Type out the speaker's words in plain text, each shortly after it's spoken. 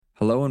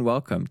Hello and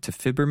welcome to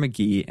Fibber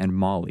McGee and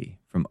Molly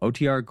from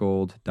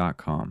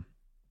OTRGold.com.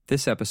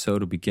 This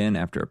episode will begin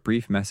after a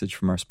brief message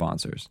from our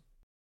sponsors.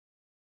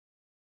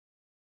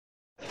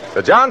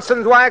 The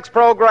Johnson's Wax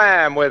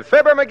Program with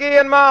Fibber McGee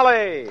and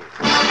Molly.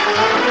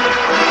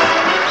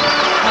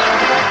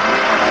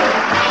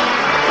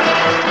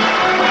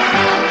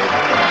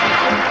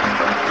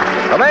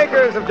 The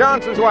makers of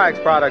Johnson's Wax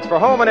products for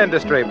home and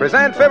industry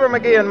present Fibber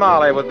McGee and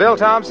Molly with Bill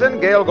Thompson,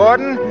 Gail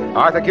Gordon,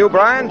 Arthur Q.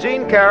 Bryan,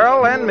 Gene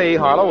Carroll, and me,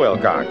 Harlow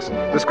Wilcox.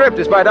 The script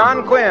is by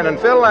Don Quinn and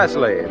Phil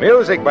Leslie.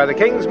 Music by the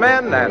King's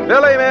Men and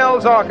Billy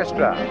Mills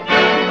Orchestra.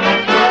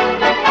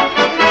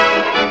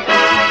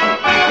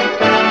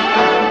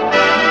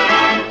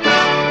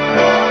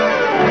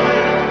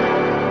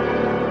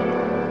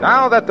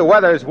 Now that the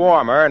weather's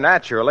warmer,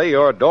 naturally,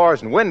 your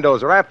doors and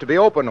windows are apt to be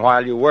open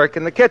while you work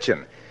in the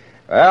kitchen.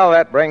 Well,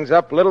 that brings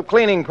up a little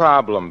cleaning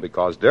problem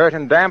because dirt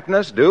and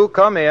dampness do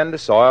come in to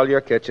soil your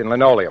kitchen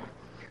linoleum.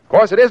 Of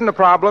course, it isn't a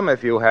problem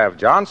if you have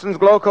Johnson's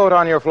Glow Coat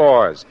on your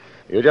floors.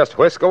 You just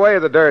whisk away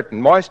the dirt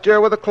and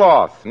moisture with a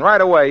cloth, and right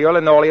away your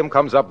linoleum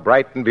comes up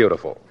bright and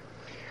beautiful.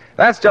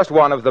 That's just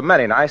one of the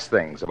many nice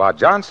things about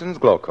Johnson's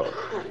Glow Coat.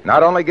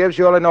 Not only gives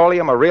your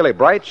linoleum a really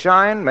bright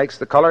shine, makes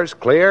the colors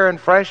clear and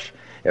fresh,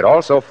 it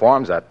also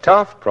forms a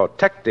tough,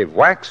 protective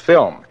wax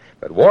film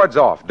that wards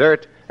off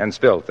dirt and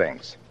spilled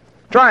things.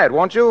 Try it,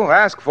 won't you?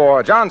 Ask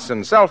for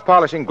Johnson's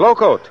Self-Polishing Glow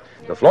Coat,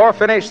 the floor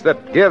finish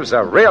that gives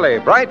a really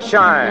bright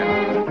shine.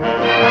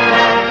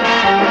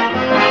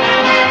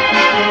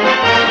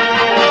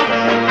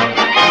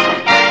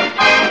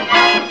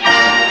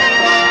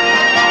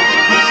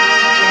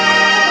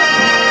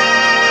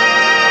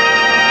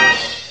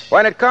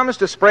 When it comes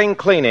to spring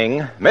cleaning,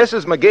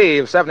 Mrs. McGee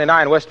of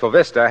 79 Wistful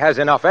Vista has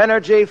enough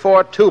energy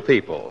for two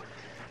people.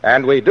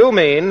 And we do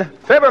mean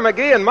Fibber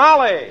McGee and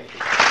Molly.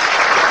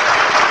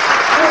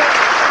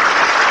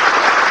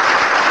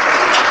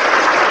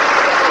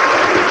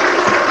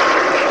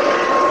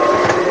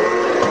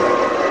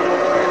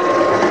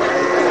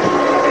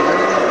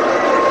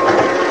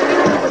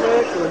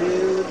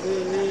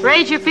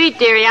 Raise your feet,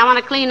 dearie. I want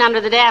to clean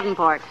under the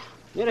Davenport.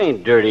 It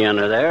ain't dirty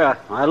under there.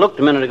 I looked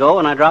a minute ago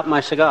and I dropped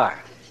my cigar.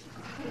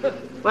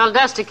 Well,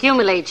 dust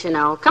accumulates, you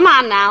know. Come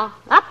on now.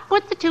 Up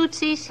with the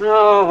tootsies.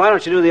 No, why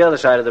don't you do the other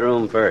side of the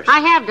room first? I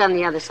have done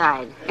the other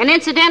side. And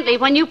incidentally,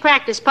 when you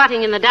practice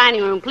putting in the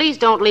dining room, please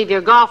don't leave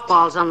your golf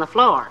balls on the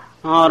floor.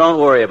 Oh,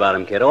 don't worry about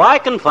them, kiddo. I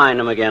can find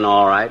them again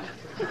all right.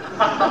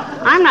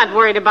 I'm not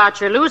worried about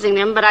your losing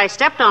them, but I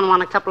stepped on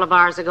one a couple of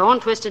hours ago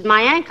and twisted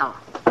my ankle.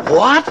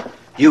 What?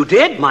 You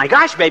did? My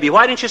gosh, baby,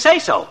 why didn't you say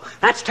so?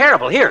 That's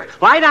terrible. Here,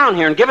 lie down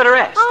here and give it a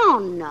rest. Oh,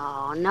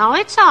 no,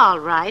 it's all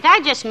right. I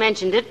just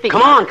mentioned it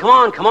because...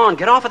 Come on.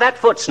 Get off of that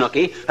foot,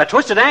 Snooky. A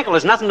twisted ankle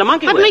is nothing to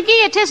monkey with. But,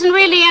 McGee, it isn't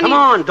really any... Come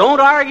on, don't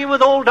argue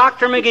with old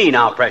Dr. McGee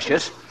now,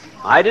 precious.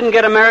 I didn't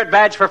get a merit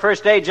badge for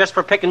first aid just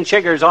for picking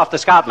chiggers off the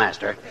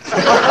Scoutmaster.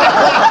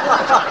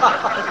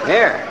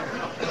 Here,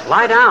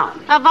 lie down.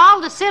 Of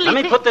all the silly...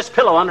 Let me put this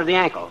pillow under the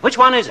ankle. Which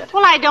one is it?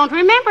 Well, I don't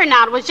remember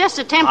now. It was just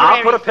a temporary...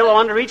 I'll put a pillow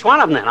under each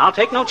one of them then. I'll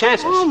take no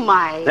chances. Oh,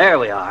 my. There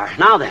we are.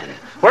 Now then,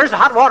 where's the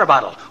hot water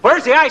bottle?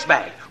 Where's the ice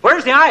bag?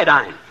 Where's the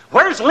iodine?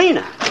 Where's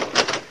Lena?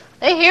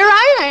 Here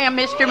I am,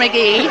 Mr.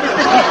 McGee.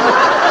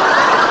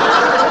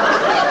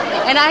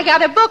 And I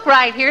got a book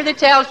right here that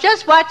tells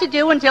just what to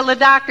do until the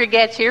doctor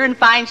gets here and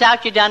finds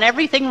out you've done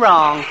everything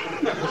wrong.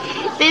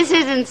 This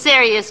isn't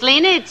serious,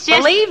 Lena. It's just...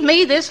 Believe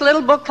me, this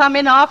little book come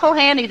in awful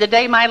handy the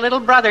day my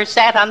little brother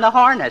sat on the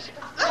hornet.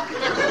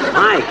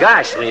 My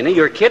gosh, Lena,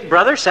 your kid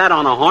brother sat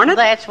on a hornet?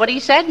 That's what he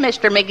said,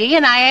 Mr. McGee,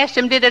 and I asked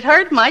him, did it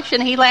hurt much?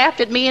 And he laughed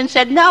at me and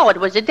said, no, it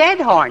was a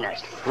dead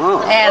hornet.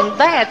 Oh. And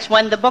that's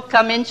when the book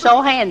come in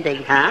so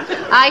handy. Huh?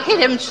 I hit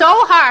him so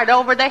hard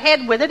over the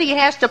head with it, he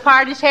has to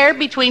part his hair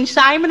between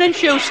Simon and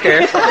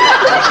Schuster.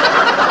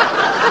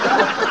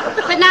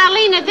 But now,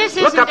 Lena, this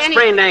isn't Look up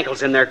sprained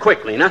ankles in there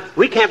quick, Lena.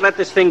 We can't let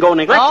this thing go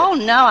neglected. Oh,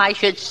 no, I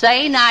should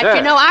say not. Sure.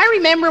 You know, I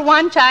remember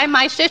one time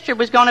my sister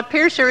was going to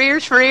pierce her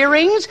ears for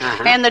earrings,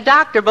 and the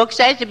doctor book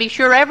says to be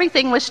sure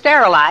everything was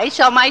sterilized,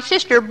 so my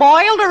sister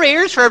boiled her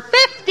ears for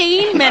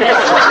 15 minutes.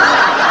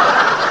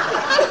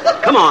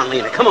 Come on,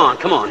 Lena, come on.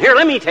 Here,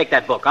 let me take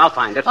that book. I'll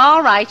find it.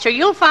 All right, sir,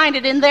 you'll find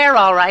it in there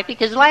all right,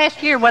 because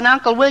last year when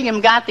Uncle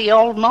William got the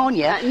old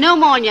pneumonia...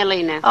 pneumonia,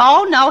 Lena.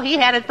 Oh, no, he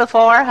had it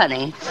before,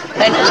 honey.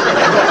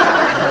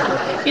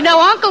 You know,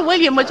 Uncle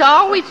William was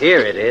always... Here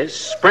it is,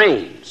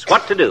 sprains.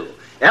 What to do?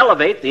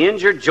 Elevate the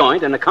injured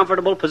joint in a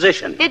comfortable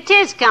position. It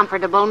is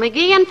comfortable,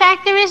 McGee. In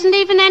fact, there isn't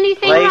even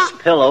anything Place wrong.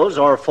 pillows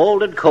or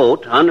folded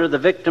coat under the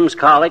victim's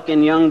colic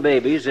in young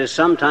babies is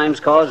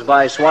sometimes caused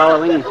by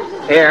swallowing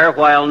air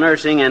while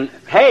nursing and...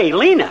 Hey,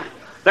 Lena,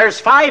 there's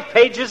 5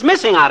 pages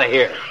missing out of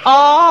here.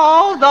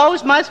 Oh,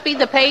 those must be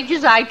the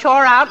pages I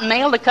tore out and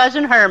mailed to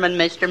Cousin Herman,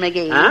 Mr.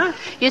 McGee. Huh?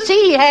 You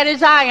see, he had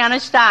his eye on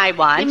his thigh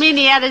once. You mean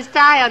he had his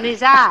tie on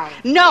his eye?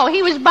 No,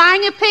 he was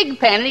buying a pig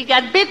pen and he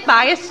got bit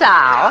by a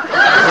sow.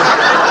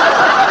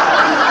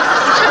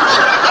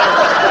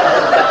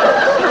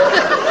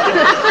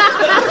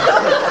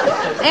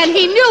 And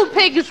he knew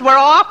pigs were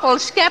awful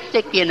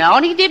skeptic, you know,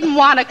 and he didn't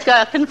want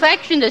a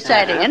confection to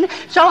set in,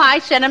 so I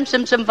sent him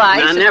some advice.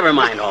 Now, never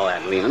mind all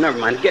that, Lena, never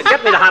mind. Get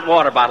me the hot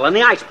water bottle and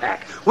the ice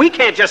pack. We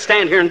can't just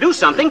stand here and do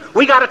something.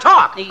 We got to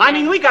talk. Yeah. I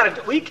mean, we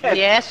can't.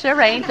 Yes,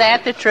 sir, ain't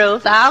that the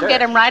truth? I'll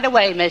get him right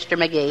away, Mr.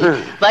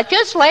 McGee. But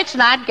just let's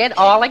not get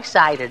all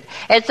excited.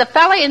 As the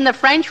fella in the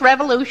French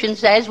Revolution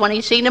says when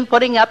he seen him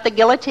putting up the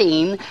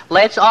guillotine,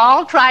 let's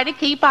all try to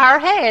keep our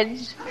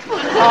heads. Oh,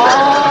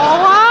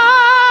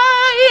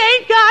 I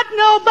ain't got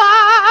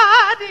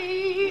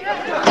nobody.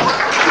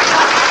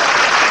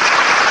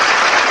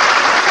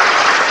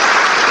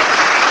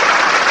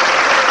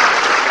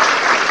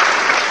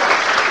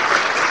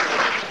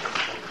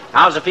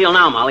 How's it feel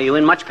now, Molly? You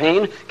in much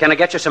pain? Can I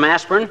get you some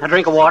aspirin? A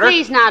drink of water?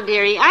 Please now,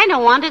 dearie. I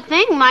don't want a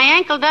thing. My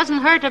ankle doesn't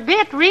hurt a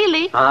bit,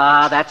 really.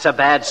 Ah, that's a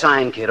bad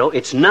sign, kiddo.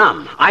 It's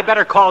numb. I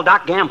better call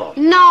Doc Gamble.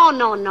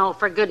 No,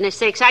 for goodness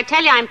sakes. I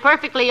tell you, I'm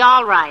perfectly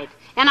all right.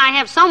 And I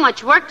have so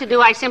much work to do,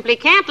 I simply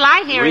can't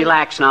lie here.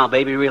 Relax now,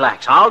 baby,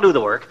 relax. I'll do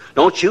the work.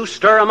 Don't you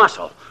stir a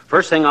muscle.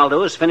 First thing I'll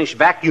do is finish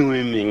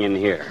vacuuming in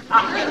here.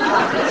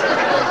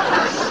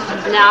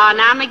 Now,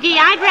 McGee,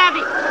 I'd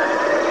rather...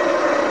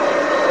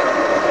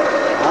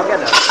 I'll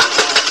get it.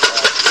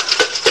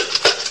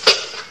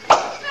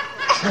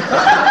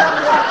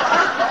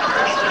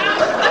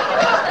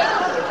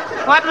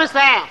 What was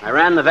that? I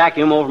ran the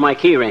vacuum over my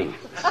key ring.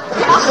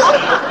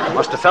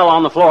 Must have fell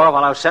on the floor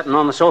while I was sitting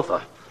on the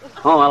sofa.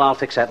 Oh, well, I'll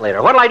fix that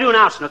later. What'll I do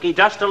now, Snooky?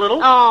 Just a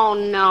little? Oh,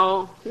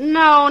 no.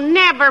 No,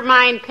 never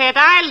mind, Pet.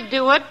 I'll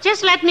do it.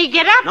 Just let me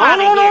get up out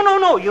of here.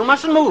 No. You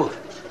mustn't move.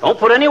 Don't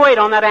put any weight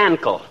on that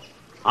ankle.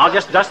 I'll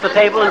just dust the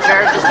table and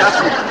chairs and stuff.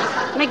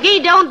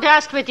 McGee, don't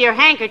dust with your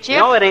handkerchief.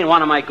 No, it ain't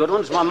one of my good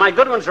ones. My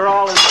good ones are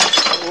all in...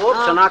 Whoops,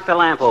 I knocked the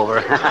lamp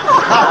over.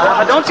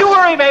 Don't you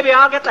worry, baby.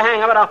 I'll get the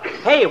hang of it.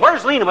 Hey,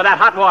 where's Lena with that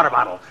hot water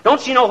bottle? Don't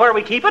she know where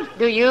we keep it?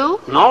 Do you?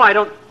 No, I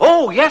don't.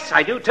 Oh, yes,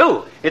 I do,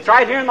 too. It's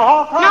right here in the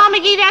hall closet. No,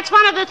 McGee, that's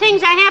one of the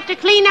things I have to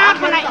clean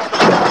out when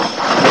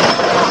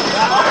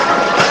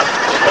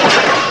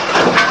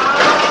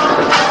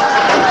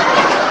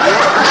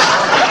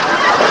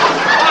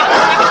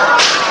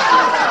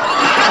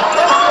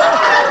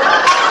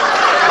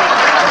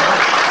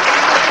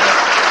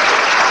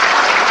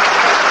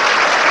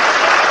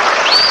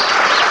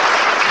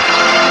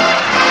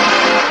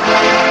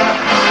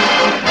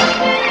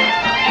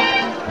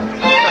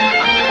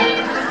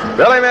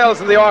Billy Mills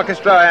and the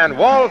orchestra and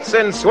Waltz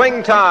in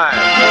Swing Time.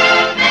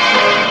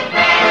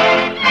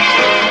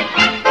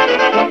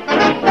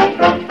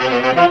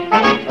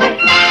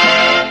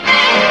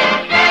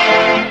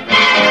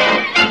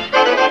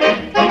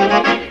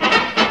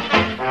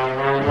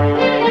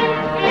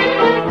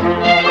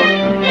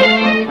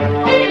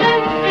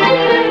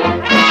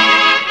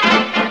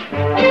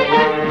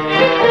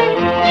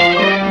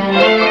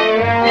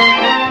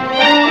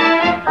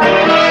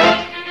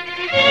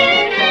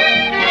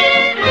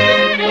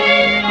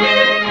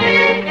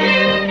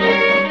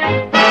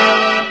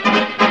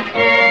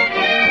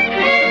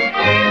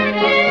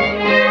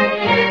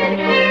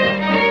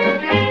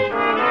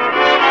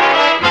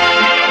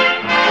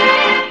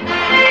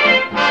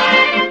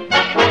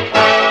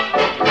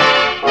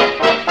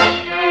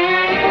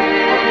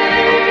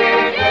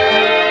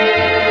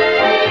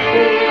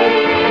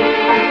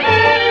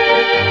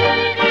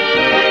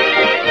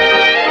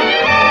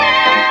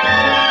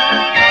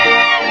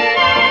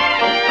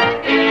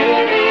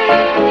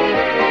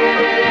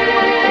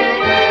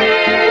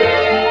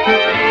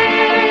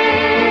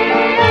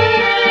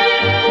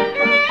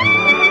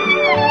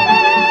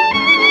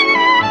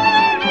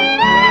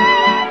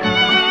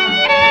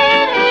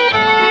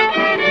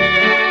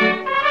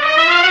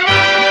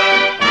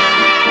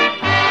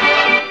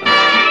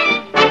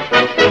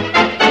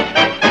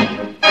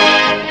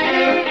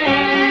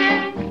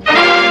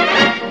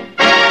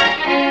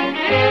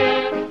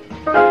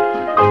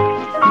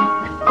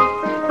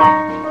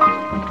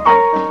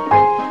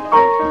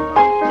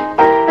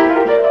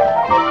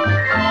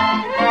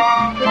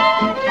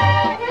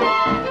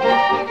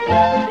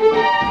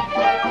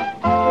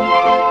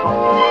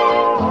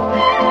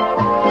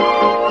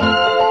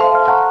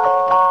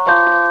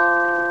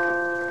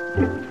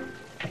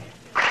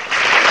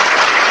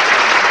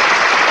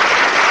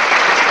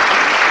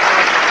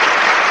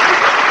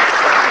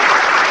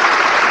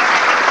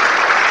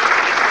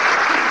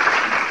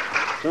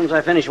 As soon as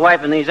I finish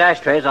wiping these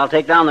ashtrays, I'll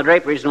take down the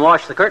draperies and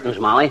wash the curtains,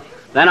 Molly.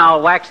 Then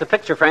I'll wax the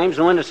picture frames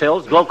and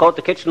windowsills, glow coat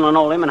the kitchen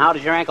linoleum, and how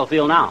does your ankle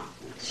feel now?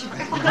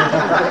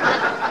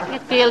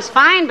 It feels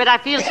fine, but I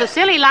feel so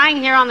silly lying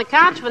here on the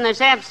couch when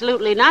there's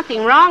absolutely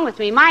nothing wrong with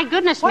me. My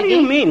goodness, What McGee. do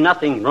you mean,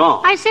 nothing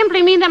wrong? I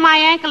simply mean that my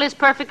ankle is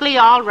perfectly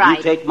all right.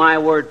 You take my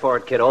word for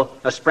it, kiddo.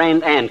 A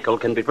sprained ankle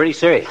can be pretty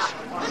serious.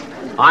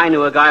 I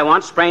knew a guy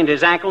once sprained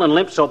his ankle and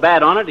limped so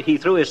bad on it he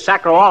threw his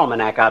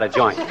sacroalmanac out of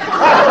joint.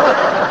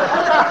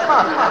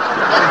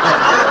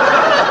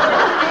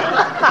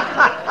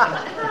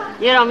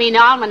 You don't mean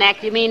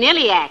almanac, you mean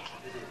iliac.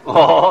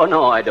 Oh,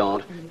 no, I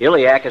don't.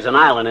 Iliac is an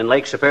island in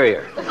Lake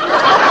Superior.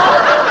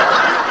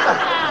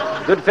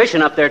 Good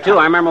fishing up there, too.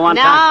 I remember one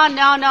time.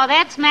 No,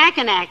 that's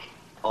Mackinac.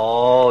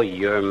 Oh,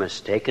 you're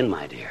mistaken,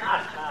 my dear.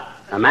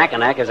 A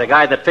Mackinac is a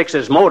guy that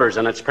fixes motors,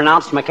 and it's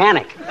pronounced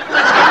mechanic.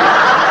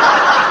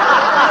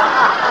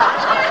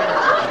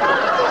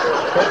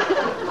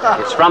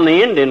 It's from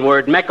the Indian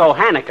word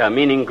mekohanica,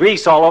 meaning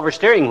grease all over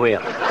steering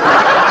wheel.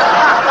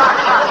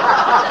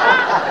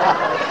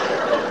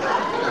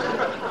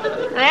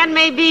 That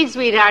may be,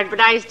 sweetheart, but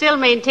I still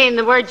maintain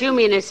the word you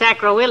mean is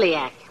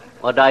sacroiliac.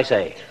 What'd I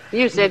say?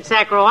 You said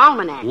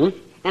sacroalmanac.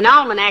 An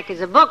almanac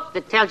is a book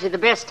that tells you the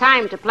best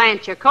time to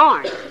plant your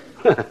corn.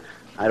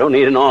 I don't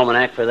need an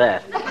almanac for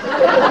that.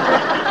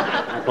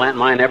 I plant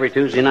mine every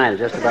Tuesday night,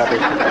 just about this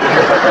time.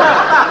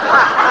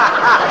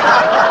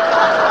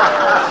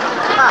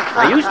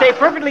 Now, you stay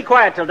perfectly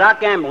quiet till Doc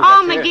Gamble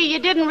Oh, gets McGee, you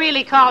didn't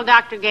really call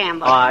Dr.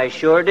 Gamble. I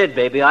sure did,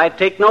 baby. I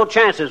take no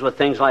chances with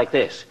things like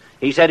this.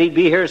 He said he'd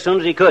be here as soon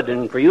as he could,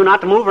 and for you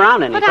not to move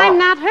around any. But I'm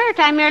not hurt.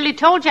 I merely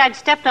told you I'd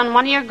stepped on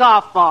one of your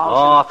golf balls.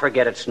 Oh,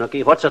 forget it,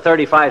 Snooky. What's a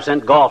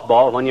 35-cent golf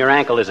ball when your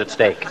ankle is at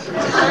stake?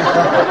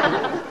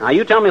 Now,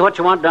 you tell me what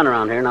you want done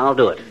around here, and I'll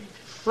do it.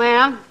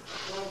 Well,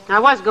 I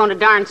was going to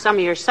darn some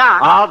of your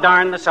socks. I'll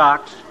darn the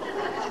socks.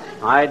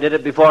 I did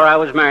it before I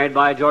was married,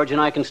 by George,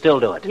 and I can still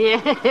do it.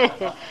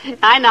 Yeah,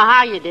 I know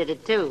how you did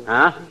it, too.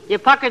 Huh? You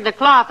puckered the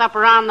cloth up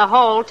around the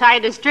hole,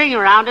 tied a string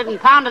around it, and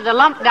pounded the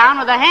lump down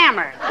with a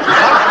hammer.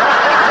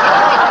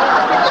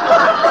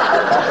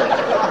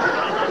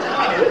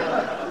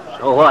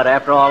 So what?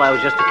 After all, I was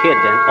just a kid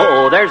then.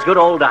 Oh, there's good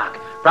old Doc.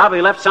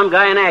 Probably left some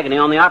guy in agony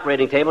on the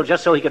operating table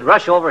just so he could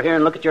rush over here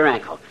and look at your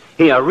ankle.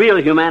 He a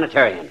real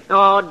humanitarian.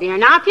 Oh, dear.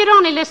 Now, if you'd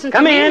only listen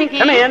to me, McGee.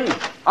 Come in.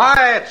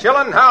 Hi,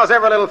 chillin'. How's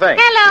every little thing?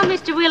 Hello,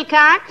 Mr.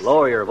 Wilcox.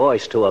 Lower your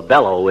voice to a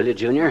bellow, will you,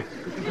 Junior?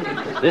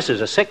 This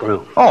is a sick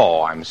room.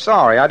 Oh, I'm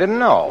sorry. I didn't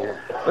know.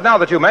 But now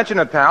that you mention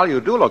it, pal,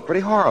 you do look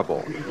pretty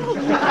horrible.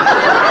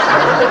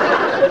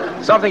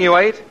 Something you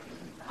ate?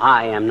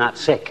 I am not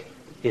sick.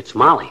 It's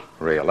Molly.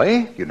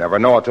 Really? You never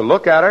know what to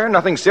look at her.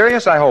 Nothing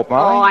serious, I hope,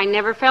 Molly? Oh, I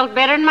never felt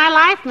better in my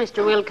life,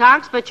 Mr.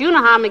 Wilcox, but you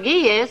know how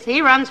McGee is.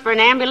 He runs for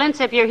an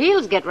ambulance if your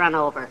heels get run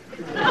over.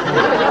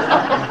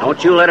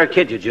 Don't you let her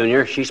kid you,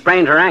 Junior. She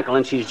sprained her ankle,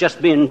 and she's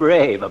just being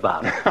brave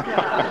about it.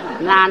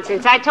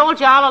 Nonsense. I told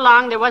you all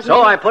along there wasn't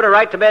So any... I put her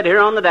right to bed here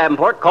on the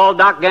Davenport, called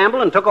Doc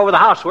Gamble, and took over the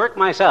housework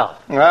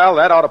myself. Well,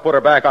 that ought to put her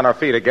back on her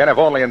feet again, if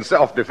only in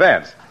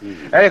self-defense.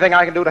 Anything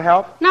I can do to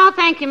help? No,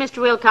 thank you,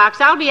 Mr.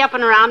 Wilcox. I'll be up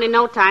and around in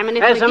no time, and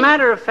if As a McGee...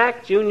 matter of fact,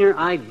 Junior,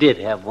 I did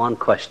have one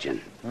question.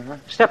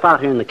 Step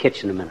out here in the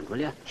kitchen a minute, will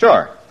you?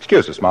 Sure.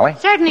 Excuse us, Molly.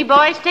 Certainly,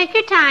 boys. Take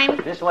your time.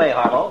 This way,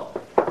 Harlow.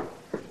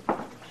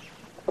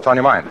 What's on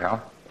your mind, pal?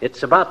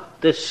 It's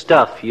about this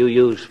stuff you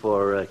use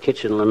for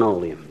kitchen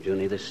linoleum,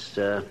 Junie. This.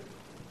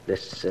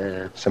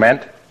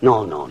 Cement?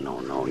 No.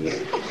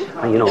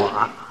 You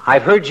know,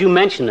 I've heard you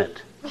mention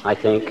it, I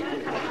think.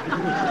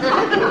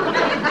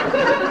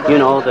 You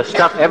know, the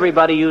stuff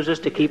everybody uses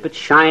to keep it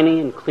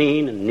shiny and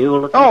clean and new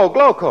looking. Oh,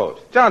 Glow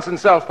Coat. Johnson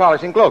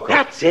Self-Polishing Glow Coat.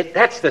 That's it.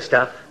 That's the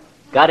stuff.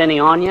 Got any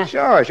on you?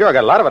 Sure. I got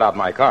a lot of it out in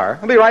my car.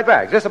 I'll be right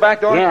back. Is this the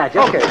back door? Yeah,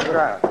 just... Okay, sit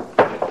around.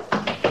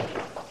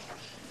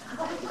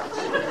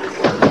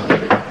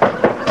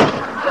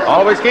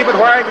 Always keep it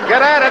where I can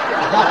get at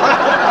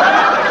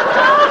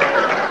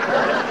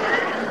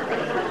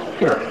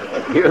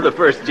it. You're the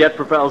first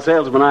jet-propelled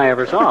salesman I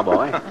ever saw,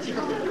 boy.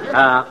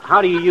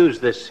 How do you use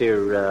this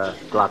here,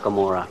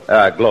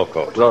 Glockamora? Glow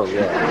Coat. Glow,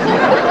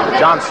 yeah.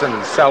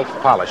 Johnson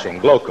Self-Polishing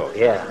Glow Coat.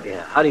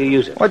 Yeah. How do you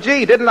use it? Well,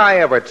 gee, didn't I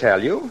ever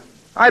tell you?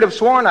 I'd have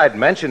sworn I'd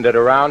mentioned it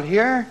around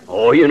here.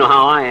 Oh, you know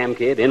how I am,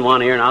 kid. In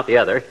one ear and out the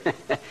other.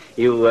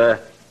 You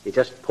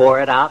just pour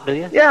it out, do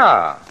you?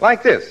 Yeah,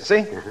 like this,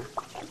 see?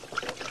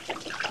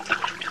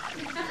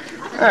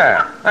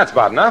 Yeah, that's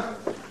about enough.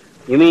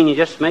 You mean you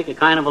just make a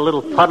kind of a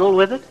little puddle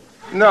with it?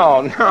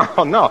 No.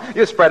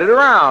 You spread it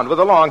around with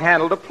a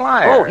long-handled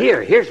plier. Oh,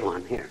 here's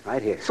one. Here,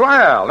 right here.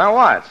 Swell. Now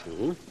watch.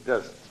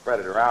 Just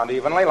spread it around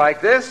evenly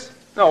like this.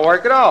 No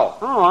work at all.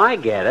 Oh, I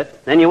get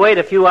it. Then you wait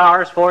a few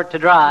hours for it to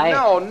dry.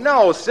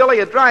 No, silly.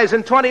 It dries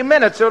in 20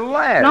 minutes or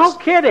less. No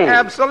kidding.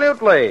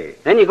 Absolutely.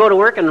 Then you go to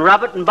work and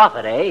rub it and buff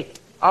it, eh?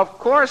 Of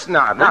course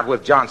not. Not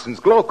with Johnson's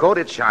Glow Coat.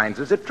 It shines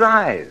as it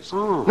dries.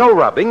 Oh. No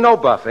rubbing, no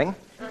buffing.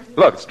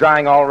 Look, it's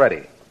drying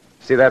already.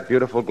 See that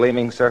beautiful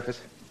gleaming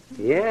surface?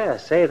 Yeah,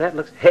 say, that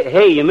looks...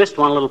 Hey, you missed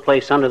one little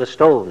place under the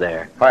stove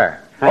there.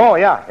 Where? Right. Oh,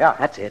 yeah.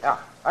 That's it. Yeah,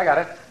 I got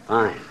it.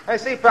 Fine. Hey,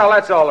 see, pal,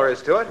 that's all there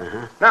is to it.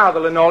 Now the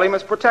linoleum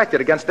is protected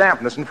against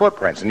dampness and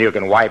footprints, and you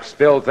can wipe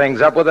spilled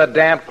things up with a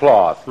damp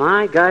cloth.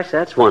 My gosh,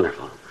 that's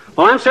wonderful.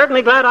 Well, I'm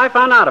certainly glad I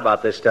found out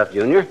about this stuff,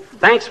 Junior.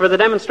 Thanks for the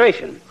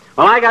demonstration.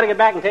 Well, I got to get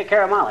back and take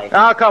care of Molly.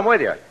 I'll come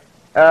with you.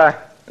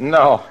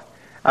 No.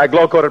 I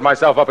glow-coated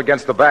myself up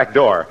against the back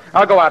door.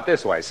 I'll go out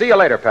this way. See you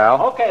later,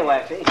 pal. Okay,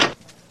 Waxy.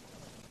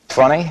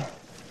 Funny.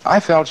 I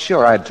felt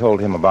sure I'd told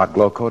him about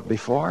Glow Coat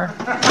before.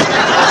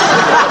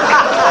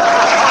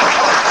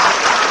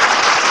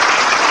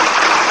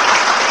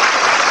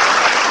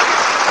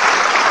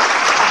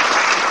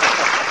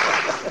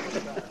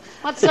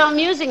 What's so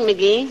amusing,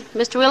 McGee?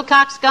 Mr.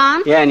 Wilcox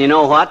gone? Yeah, and you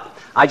know what?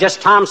 I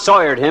just Tom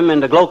Sawyered him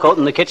into glow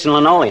coating the kitchen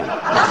linoleum.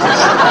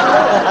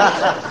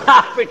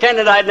 I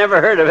pretended I'd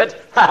never heard of it.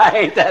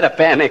 Ain't that a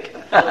panic?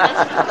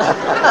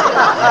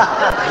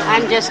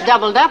 I'm just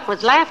doubled up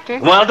with laughter.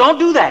 Well, don't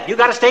do that. You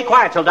got to stay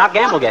quiet till Doc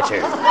Gamble gets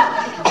here.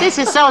 This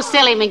is so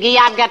silly, McGee.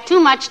 I've got too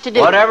much to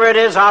do. Whatever it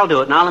is, I'll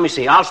do it. Now, let me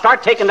see. I'll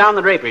start taking down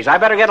the draperies. I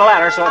better get a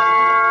ladder, so...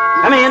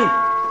 Come in.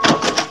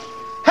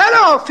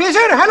 Hello,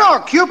 Fizzer. Hello,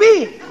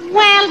 QB.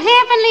 Well,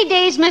 heavenly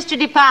days, Mr.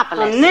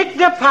 DePopulis. Nick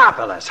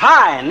DePopulis.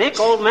 Hi, Nick,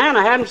 old man.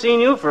 I haven't seen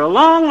you for a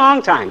long,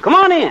 long time. Come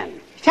on in.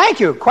 Thank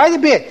you. Quite a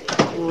bit.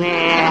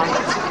 Well,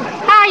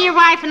 how are your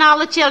wife and all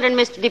the children,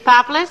 Mr.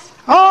 DePopulis?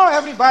 Oh,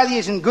 everybody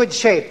is in good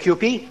shape,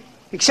 QP.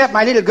 Except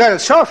my little girl,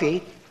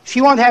 Sophie.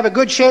 She won't have a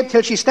good shape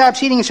till she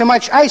stops eating so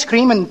much ice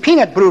cream and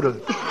peanut brittle.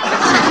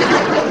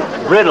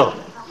 Brittle.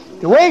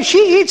 The way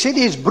she eats it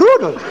is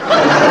brutal.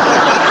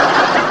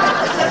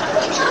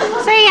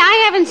 Say,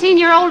 I haven't seen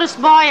your oldest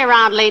boy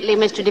around lately,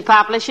 Mr.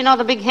 DePopulis. You know,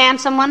 the big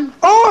handsome one?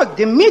 Oh,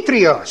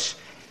 Demetrios.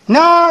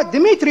 No,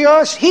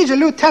 Demetrios, he's a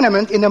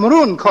lieutenant in the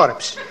Maroon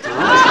Corps.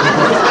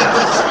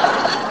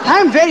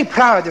 I'm very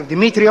proud of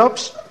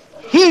Demetrios.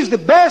 He's the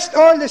best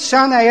oldest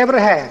son I ever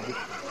had.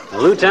 A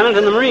lieutenant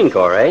in the Marine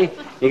Corps, eh?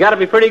 You got to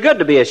be pretty good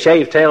to be a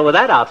shaved tail with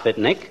that outfit,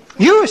 Nick.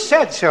 You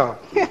said so.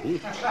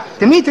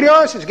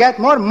 Demetrios has got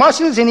more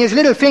muscles in his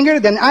little finger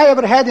than I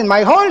ever had in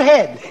my whole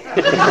head.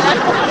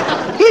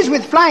 He's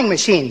with flying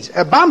machines,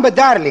 a bomba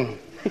darling.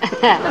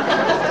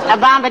 A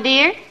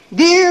bombardier?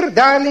 Dear,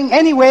 darling,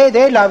 anyway,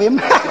 they love him.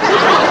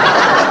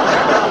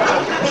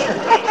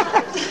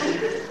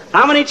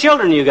 How many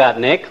children you got,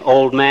 Nick,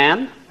 old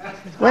man?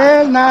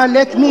 Well, now,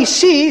 let me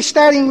see.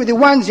 Starting with the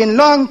ones in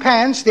long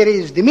pants, there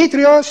is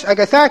Demetrios,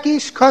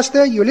 Agathakis,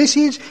 Costa,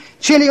 Ulysses,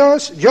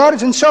 Chilios,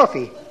 George, and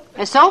Sophie.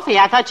 Sophie,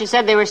 I thought you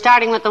said they were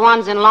starting with the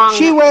ones in long...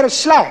 She wears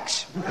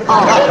slacks.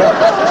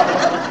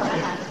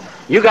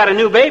 You got a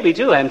new baby,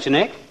 too, haven't you,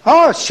 Nick?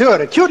 Oh,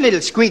 sure, a cute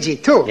little squeegee,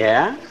 too.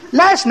 Yeah?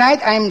 Last night,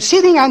 I'm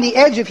sitting on the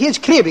edge of his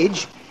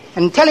cribbage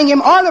and telling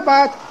him all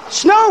about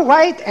Snow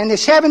White and the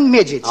 7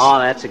 Midgets. Oh,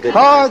 that's a good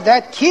Oh,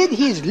 that kid,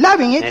 he's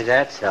loving it. Is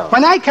that so?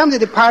 When I come to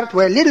the part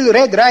where Little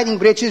Red Riding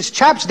Breeches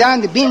chops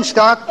down the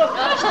beanstalk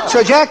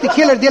so Jack the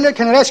Killer Diller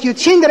can rescue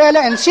Cinderella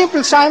and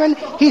Simple Simon,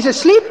 he's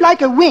asleep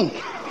like a wink.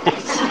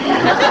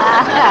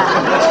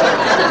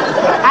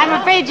 I'm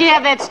afraid you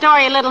have that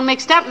story a little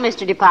mixed up,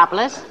 Mr.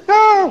 DePopulis.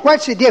 Oh,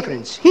 what's the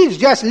difference? He's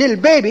just a little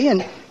baby,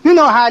 and you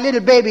know how little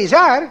babies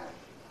are.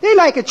 They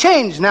like a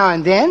change now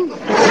and then.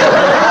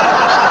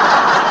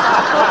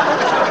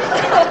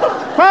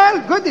 Well,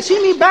 good to see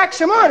me back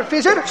some more,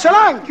 Fizzer. So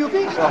long,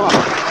 Cupid. So long.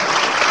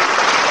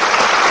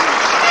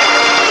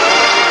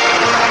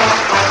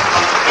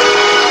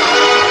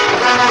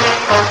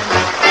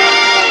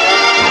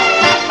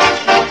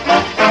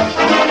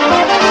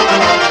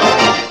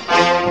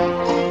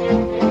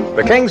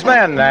 The King's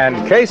Men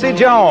and Casey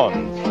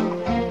Jones.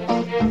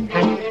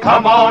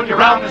 Come on, you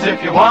rounders,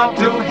 if you want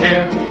to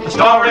hear the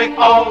story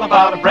all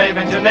about a brave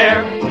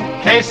engineer.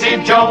 Casey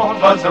Jones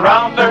was the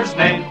rounder's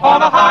name.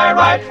 On a high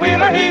right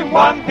wheeler he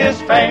won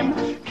his fame.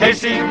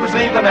 Casey was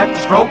leaving at the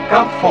stroke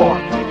of 4.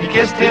 He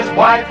kissed his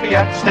wifey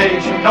at the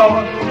station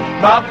door,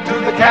 mounted to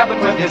the cabin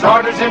with his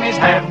orders in his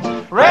hand,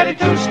 ready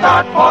to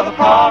start for the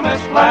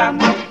promised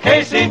land.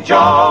 Casey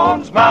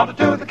Jones mounted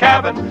to the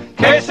cabin.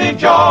 Casey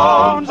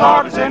Jones,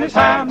 orders in his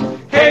hand.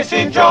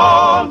 Casey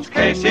Jones,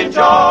 Casey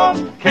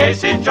Jones,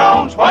 Casey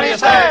Jones, what do you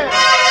say?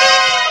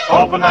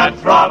 Open that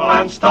throttle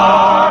and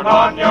start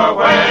on your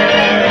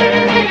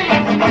way.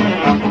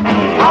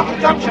 Off the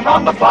junction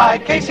on the fly,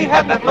 Casey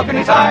had that look in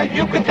his eye.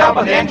 You could tell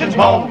by the engine's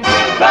moan.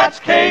 That's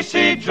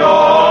Casey Jones.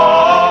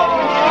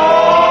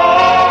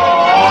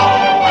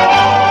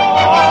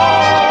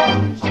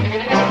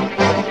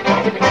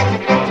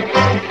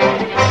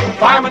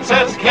 Fireman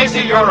says,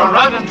 Casey, you're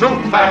a-running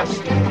too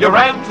fast. You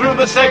ran through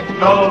the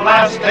signal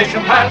last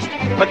station past.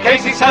 But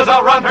Casey says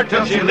I'll run her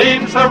till she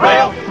leaves the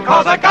rail.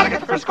 Cause I gotta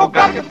get Frisco,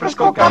 gotta get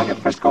Frisco, gotta get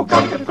Frisco,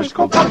 gotta get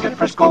Frisco, gotta get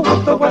Frisco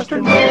with the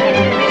Western Mail.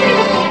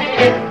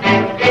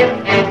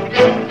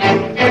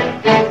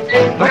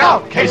 Look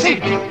out, Casey,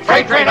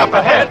 freight train up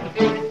ahead.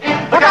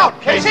 Look out,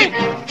 Casey,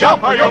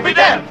 jump or you'll be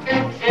dead.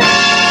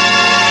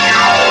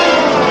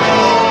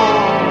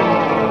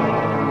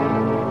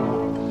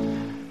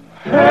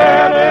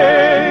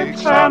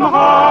 Headaches and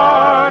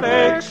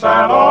heartaches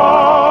and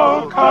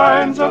all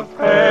kinds of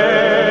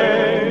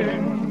pain,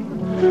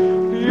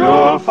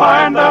 you'll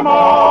find them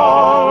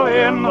all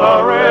in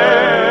the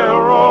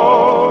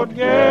railroad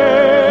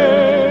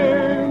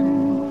game.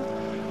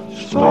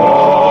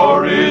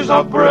 Stories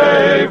of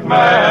brave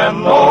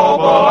men,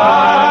 noble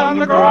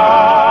and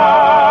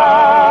grand,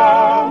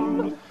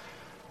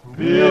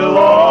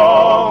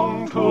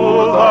 belong to the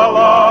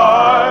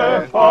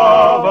life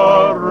of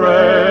a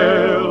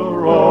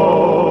railroad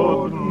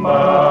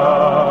man.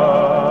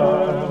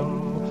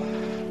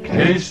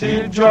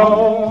 Casey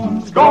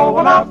Jones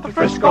going out to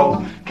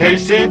Frisco.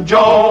 Casey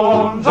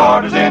Jones,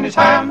 orders in his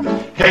hand.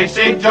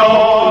 Casey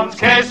Jones,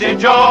 Casey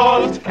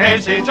Jones,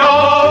 Casey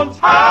Jones,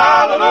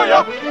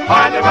 hallelujah.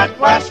 Finally went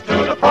west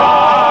to the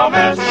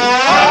promised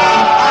land.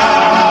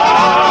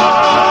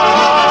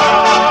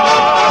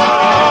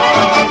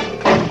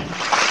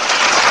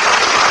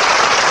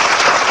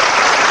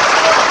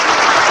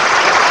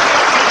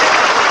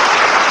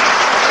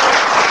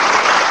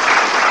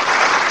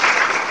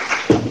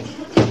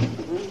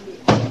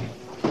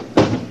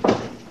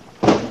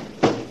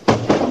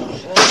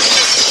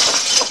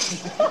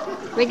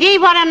 McGee,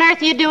 what on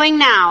earth are you doing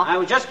now? I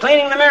was just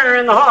cleaning the mirror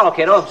in the hall,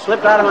 kiddo.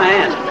 Slipped out of my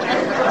hand.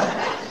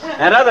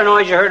 That other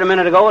noise you heard a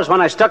minute ago was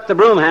when I stuck the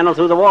broom handle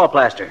through the wall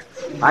plaster.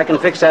 I can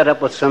fix that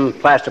up with some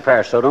plaster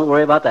Paris, so don't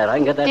worry about that. I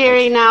can get that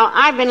Dearie, fixed. now,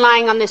 I've been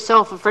lying on this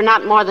sofa for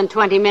not more than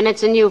 20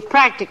 minutes, and you've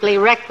practically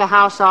wrecked the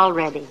house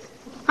already.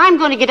 I'm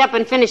going to get up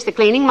and finish the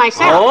cleaning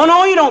myself. Oh,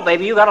 no, you don't,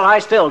 baby. You got to lie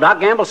still. Doc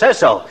Gamble says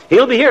so.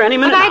 He'll be here any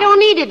minute But I now. don't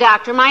need it,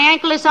 Doctor. My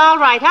ankle is all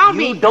right.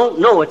 You don't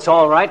know it's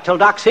all right till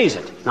Doc sees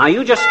it. Now,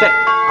 you just stay.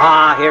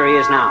 Ah, here he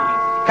is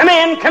now. Come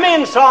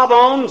in,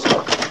 Sawbones.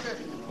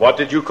 What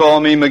did you call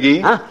me,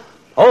 McGee? Huh?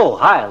 Oh,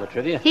 hi,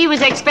 Latrivia. He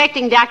was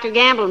expecting Dr.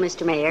 Gamble,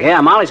 Mr. Mayor. Yeah,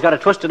 Molly's got a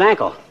twisted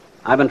ankle.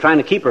 I've been trying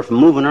to keep her from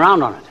moving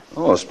around on it.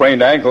 Oh, a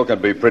sprained ankle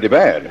can be pretty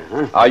bad.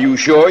 Are you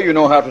sure you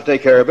know how to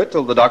take care of it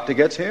till the doctor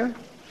gets here?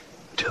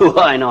 Do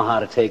I know how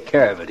to take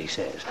care of it, he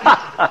says.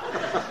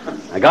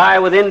 A guy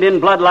with Indian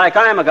blood like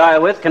I'm a guy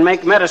with can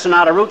make medicine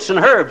out of roots and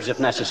herbs if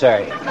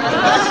necessary.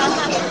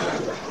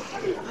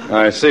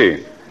 I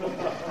see.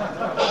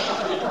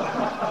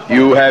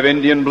 You have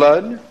Indian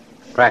blood?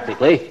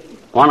 Practically.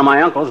 One of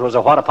my uncles was a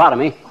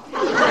whatapotomy.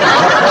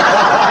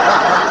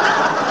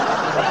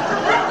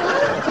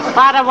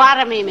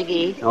 Potawatomi,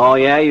 McGee. Oh,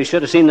 yeah, you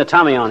should have seen the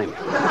tummy on him.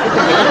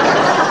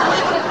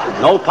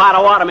 No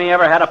Potawatomi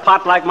ever had a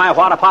pot like my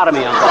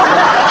whatapotomy uncle.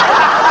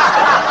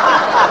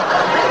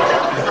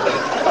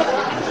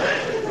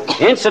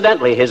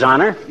 Incidentally, His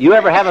Honor, you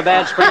ever have a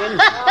bad sprain?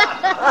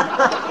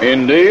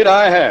 Indeed,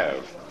 I have.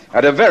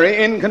 At a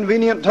very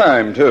inconvenient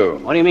time, too.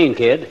 What do you mean,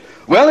 kid?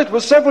 Well, it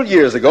was several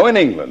years ago in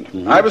England.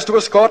 Mm-hmm. I was to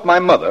escort my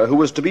mother, who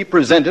was to be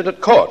presented at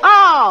court.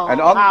 Oh, and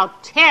how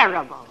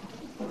terrible.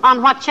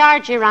 On what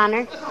charge, Your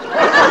Honor?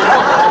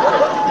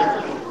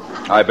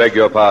 I beg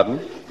your pardon?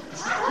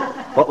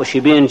 What was she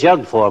being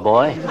jugged for,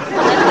 boy?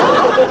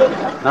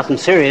 Nothing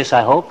serious,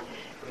 I hope.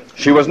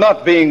 She was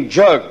not being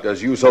jugged,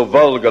 as you so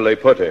vulgarly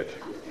put it.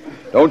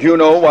 Don't you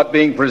know what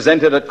being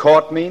presented at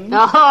court means?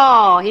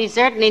 Oh, he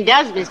certainly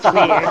does, Mr.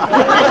 Mayor.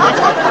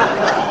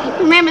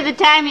 Remember the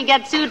time he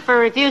got sued for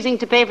refusing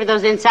to pay for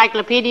those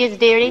encyclopedias,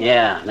 dearie?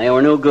 Yeah, they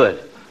were no good.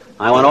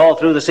 I went all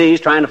through the seas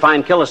trying to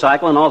find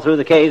Kilocycle and all through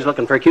the caves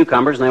looking for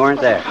cucumbers, and they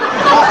weren't there. It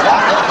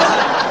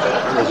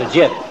was a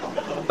jip.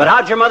 But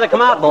how'd your mother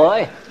come out,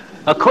 boy?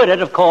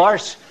 Acquitted, of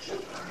course.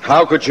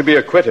 How could she be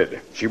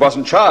acquitted? She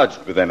wasn't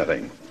charged with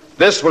anything.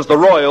 This was the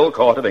Royal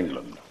Court of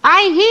England.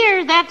 I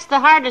hear that's the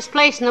hardest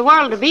place in the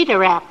world to beat a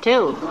rap,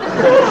 too.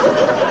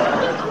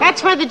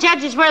 That's where the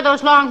judges wear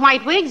those long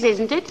white wigs,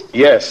 isn't it?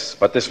 Yes,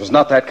 but this was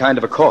not that kind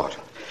of a court.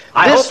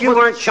 I hope you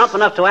weren't chump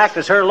enough to act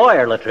as her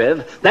lawyer,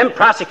 Latriv. Them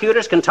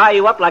prosecutors can tie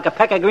you up like a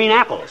peck of green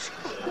apples.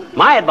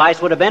 My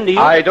advice would have been to you...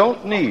 I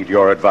don't need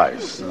your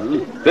advice.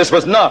 This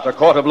was not a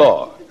court of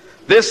law.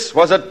 This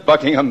was at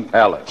Buckingham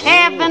Palace.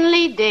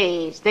 Heavenly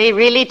days. They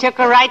really took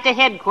her right to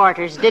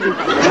headquarters, didn't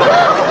they?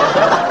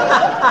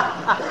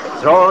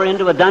 Throw her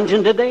into a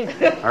dungeon, did they?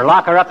 Or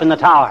lock her up in the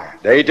tower?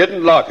 They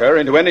didn't lock her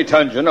into any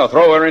dungeon or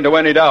throw her into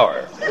any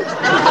dower.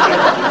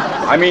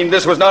 I mean,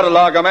 this was not a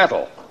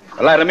lagamattle,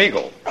 a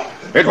latimeagle.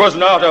 It was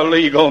not a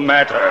legal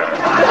matter.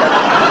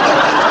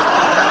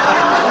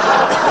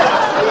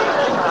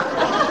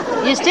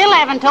 You still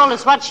haven't told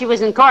us what she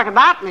was in court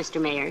about,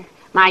 Mr. Mayor.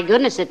 My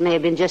goodness, it may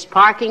have been just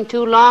parking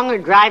too long or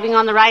driving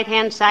on the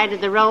right-hand side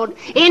of the road.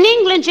 In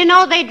England, you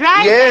know, they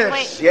drive that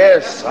way.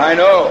 Yes, I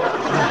know.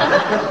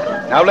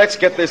 Now, let's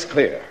get this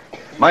clear.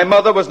 My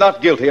mother was not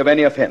guilty of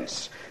any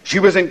offense. She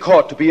was in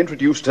court to be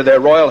introduced to their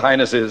Royal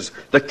Highnesses,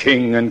 the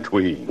King and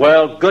Queen.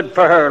 Well, good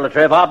for her,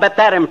 Latriv. I'll bet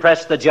that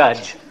impressed the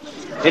judge.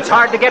 It's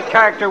hard to get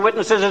character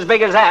witnesses as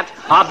big as that.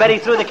 I'll bet he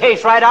threw the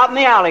case right out in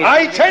the alley.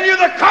 I tell you,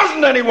 the cousin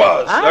that he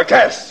was. Huh?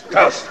 Cuss.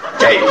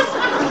 James.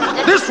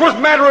 This was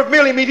matter of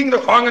merely meeting the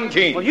Kong and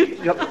King. Well,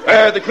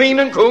 the Queen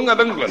and Kung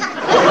of England.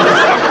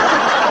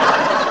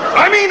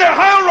 I mean, the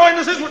Royal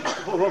Highnesses.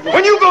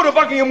 When you go to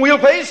Buckingham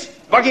Wheelbase,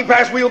 Bucking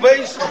Pass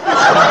Wheelbase,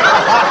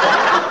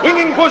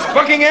 Winging Puss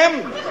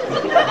Buckingham,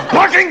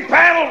 Bucking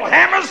Paddle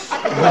Hammers,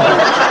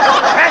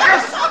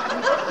 Packers,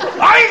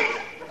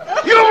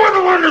 you were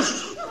the one to...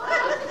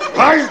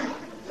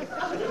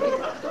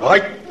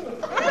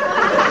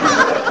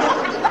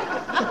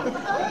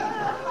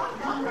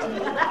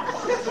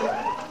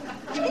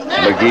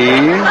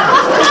 McGee?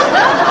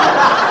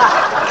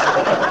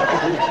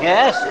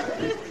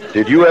 Yes?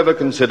 Did you ever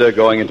consider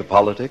going into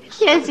politics?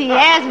 Yes, he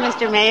has,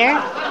 Mr. Mayor.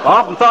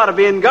 Often thought of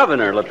being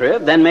governor,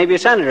 Latriv, then maybe a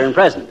senator and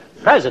president.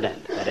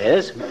 President, that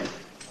is.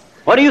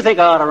 What do you think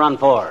I ought to run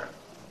for?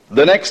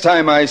 The next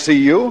time I see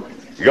you,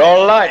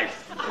 your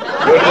life.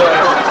 Good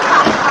luck.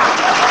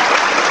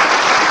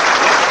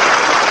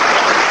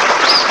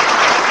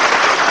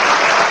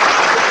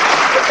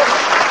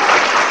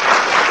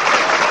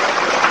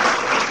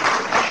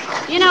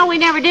 You know, we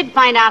never did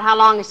find out how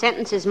long a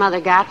sentence his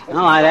mother got.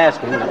 No, I'd ask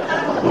him.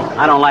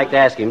 I don't like to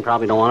ask him.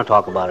 Probably don't want to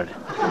talk about it.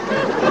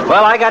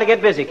 Well, I got to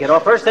get busy, kiddo.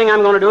 First thing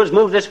I'm going to do is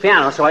move this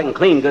piano so I can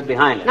clean good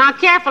behind it. Now,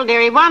 careful,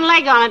 dearie. One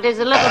leg on it is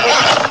a little bit...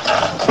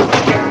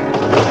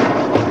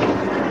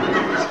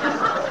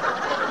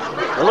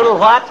 A little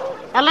what?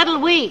 A little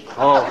weak.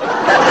 Oh.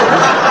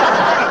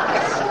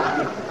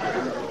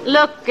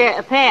 Look,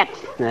 Pat.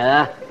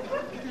 Yeah?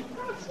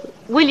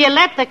 Will you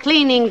let the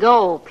cleaning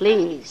go,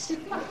 please?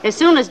 As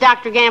soon as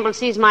Dr. Gamble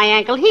sees my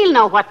ankle, he'll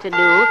know what to do.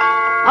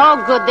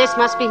 Oh, good, this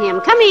must be him.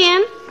 Come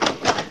in.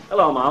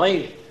 Hello,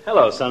 Molly.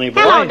 Hello, Sonny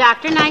boy. Hello,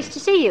 Doctor. Nice to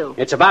see you.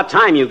 It's about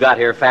time you got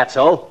here,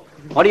 Fatso.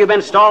 What have you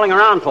been stalling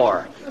around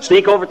for?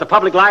 Sneak over at the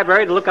public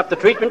library to look up the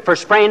treatment for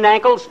sprained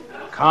ankles?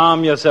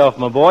 Calm yourself,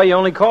 my boy. You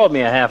only called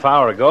me a half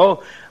hour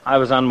ago. I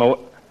was on my...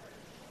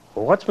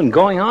 Well, what's been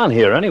going on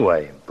here,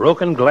 anyway?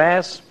 Broken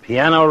glass,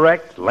 piano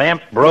wrecked,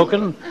 lamp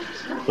broken.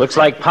 Looks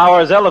like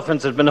Powers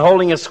Elephants has been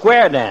holding a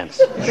square dance.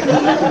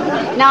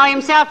 Now,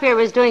 himself here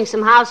was doing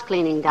some house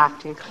cleaning,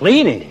 Doctor.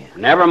 Cleaning?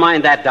 Never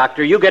mind that,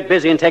 Doctor. You get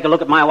busy and take a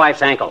look at my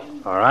wife's ankle.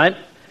 All right.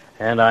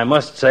 And I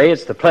must say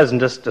it's the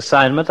pleasantest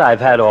assignment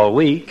I've had all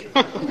week.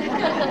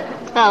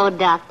 Oh,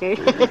 Doctor.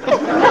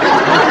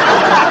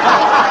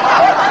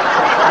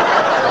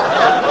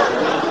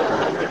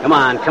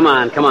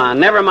 Come on.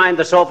 Never mind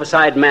the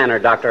sofa-side manner,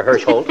 Dr.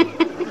 Hirschholt.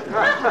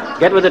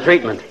 Get with the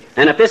treatment.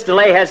 And if this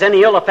delay has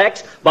any ill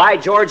effects, by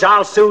George,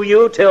 I'll sue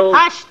you till...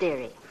 Hush,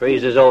 dearie.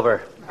 Freeze is over.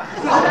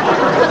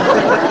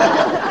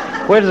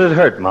 Where does it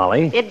hurt,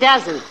 Molly? It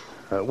doesn't.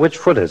 Which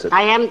foot is it?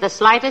 I haven't the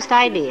slightest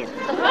idea.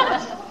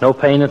 No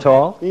pain at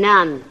all?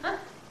 None.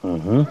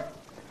 Mm-hmm.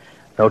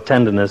 No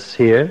tenderness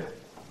here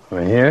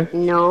or here?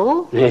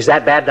 No. Is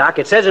that bad, Doc?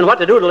 It says in What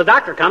to Do Till the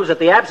Doctor Comes that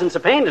the absence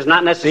of pain is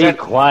not necessary... Be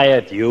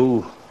quiet,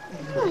 you.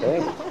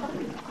 Okay.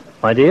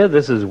 My dear,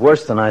 this is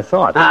worse than I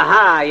thought.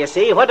 Aha, you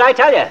see? What did I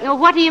tell you? No,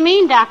 what do you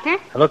mean, Doctor?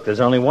 Look, there's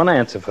only one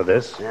answer for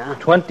this. Yeah?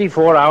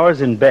 24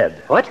 hours in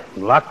bed. What?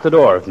 Lock the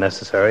door if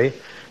necessary.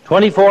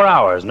 24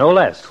 hours, no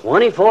less.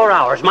 24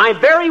 hours. My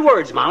very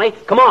words, Molly.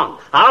 Come on.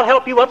 I'll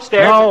help you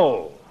upstairs.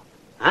 No.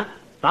 Huh?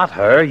 Not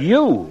her,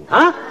 you.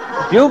 Huh?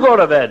 You go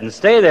to bed and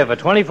stay there for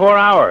 24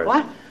 hours.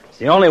 What? It's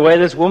the only way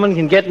this woman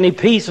can get any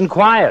peace and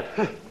quiet.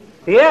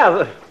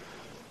 Yeah.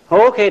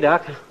 Okay,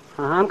 Doc.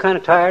 I'm kind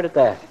of tired at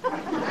that.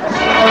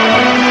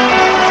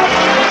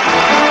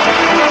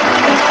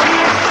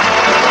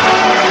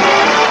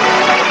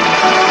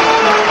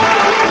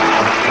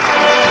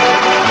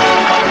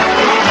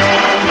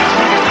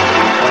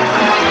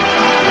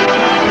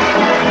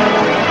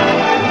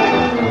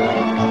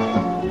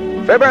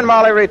 Fibber and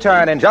Molly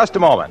return in just a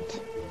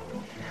moment.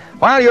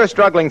 While you're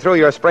struggling through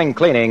your spring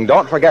cleaning,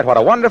 don't forget what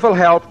a wonderful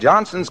help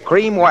Johnson's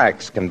Cream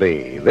Wax can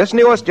be. This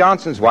newest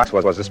Johnson's Wax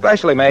was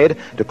especially made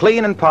to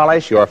clean and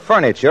polish your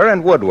furniture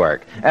and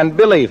woodwork. And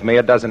believe me,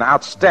 it does an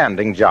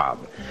outstanding job.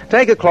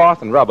 Take a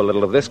cloth and rub a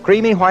little of this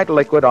creamy white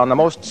liquid on the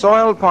most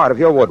soiled part of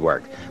your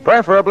woodwork,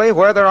 preferably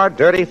where there are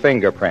dirty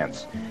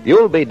fingerprints.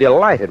 You'll be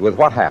delighted with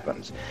what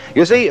happens.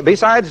 You see,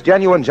 besides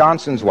genuine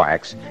Johnson's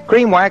Wax,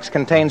 Cream Wax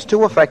contains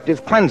 2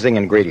 effective cleansing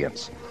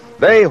ingredients.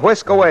 They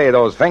whisk away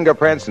those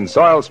fingerprints and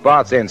soil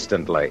spots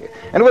instantly.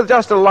 And with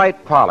just a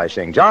light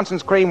polishing,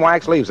 Johnson's Cream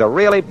Wax leaves a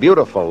really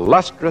beautiful,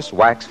 lustrous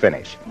wax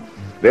finish.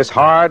 This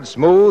hard,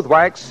 smooth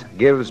wax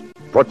gives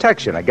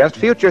protection against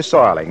future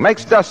soiling,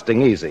 makes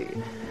dusting easy.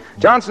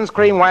 Johnson's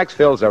Cream Wax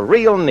fills a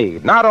real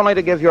need, not only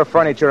to give your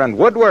furniture and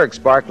woodwork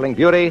sparkling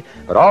beauty,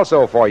 but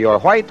also for your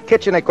white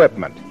kitchen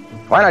equipment.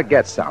 Why not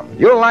get some?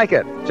 You'll like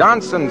it.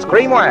 Johnson's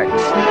Cream Wax.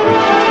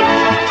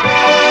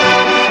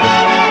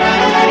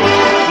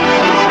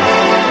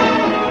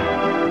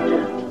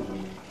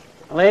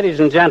 Ladies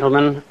and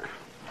gentlemen,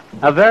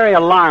 a very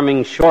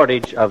alarming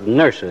shortage of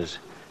nurses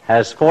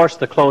has forced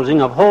the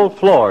closing of whole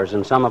floors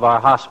in some of our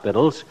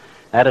hospitals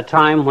at a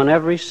time when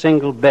every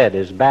single bed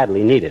is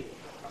badly needed.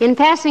 In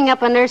passing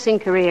up a nursing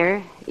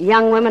career,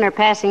 young women are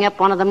passing up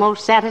one of the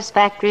most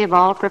satisfactory of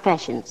all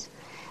professions.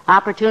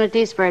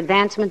 Opportunities for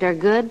advancement are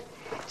good,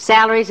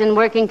 salaries and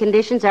working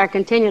conditions are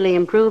continually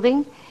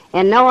improving,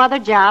 and no other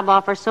job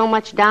offers so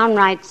much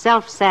downright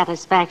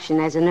self-satisfaction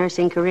as a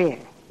nursing career.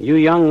 You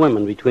young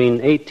women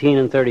between 18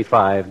 and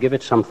 35, give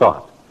it some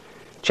thought.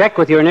 Check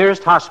with your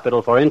nearest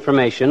hospital for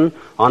information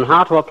on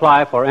how to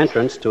apply for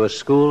entrance to a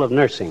school of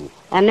nursing.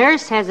 A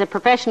nurse has a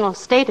professional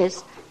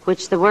status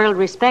which the world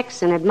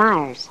respects and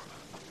admires.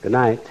 Good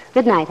night.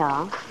 Good night,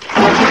 all.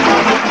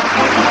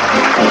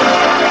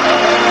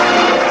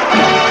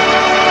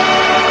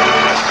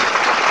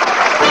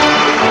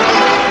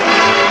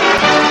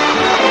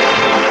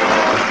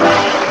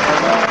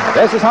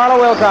 This is Harlow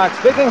Wilcox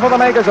speaking for the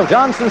makers of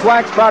Johnson's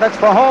Wax products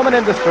for home and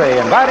industry,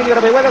 inviting you to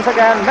be with us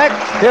again next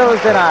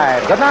Tuesday night.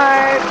 Good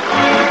night.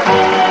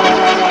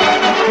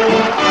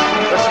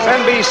 This is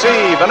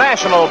NBC, the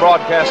national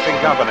broadcasting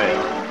company.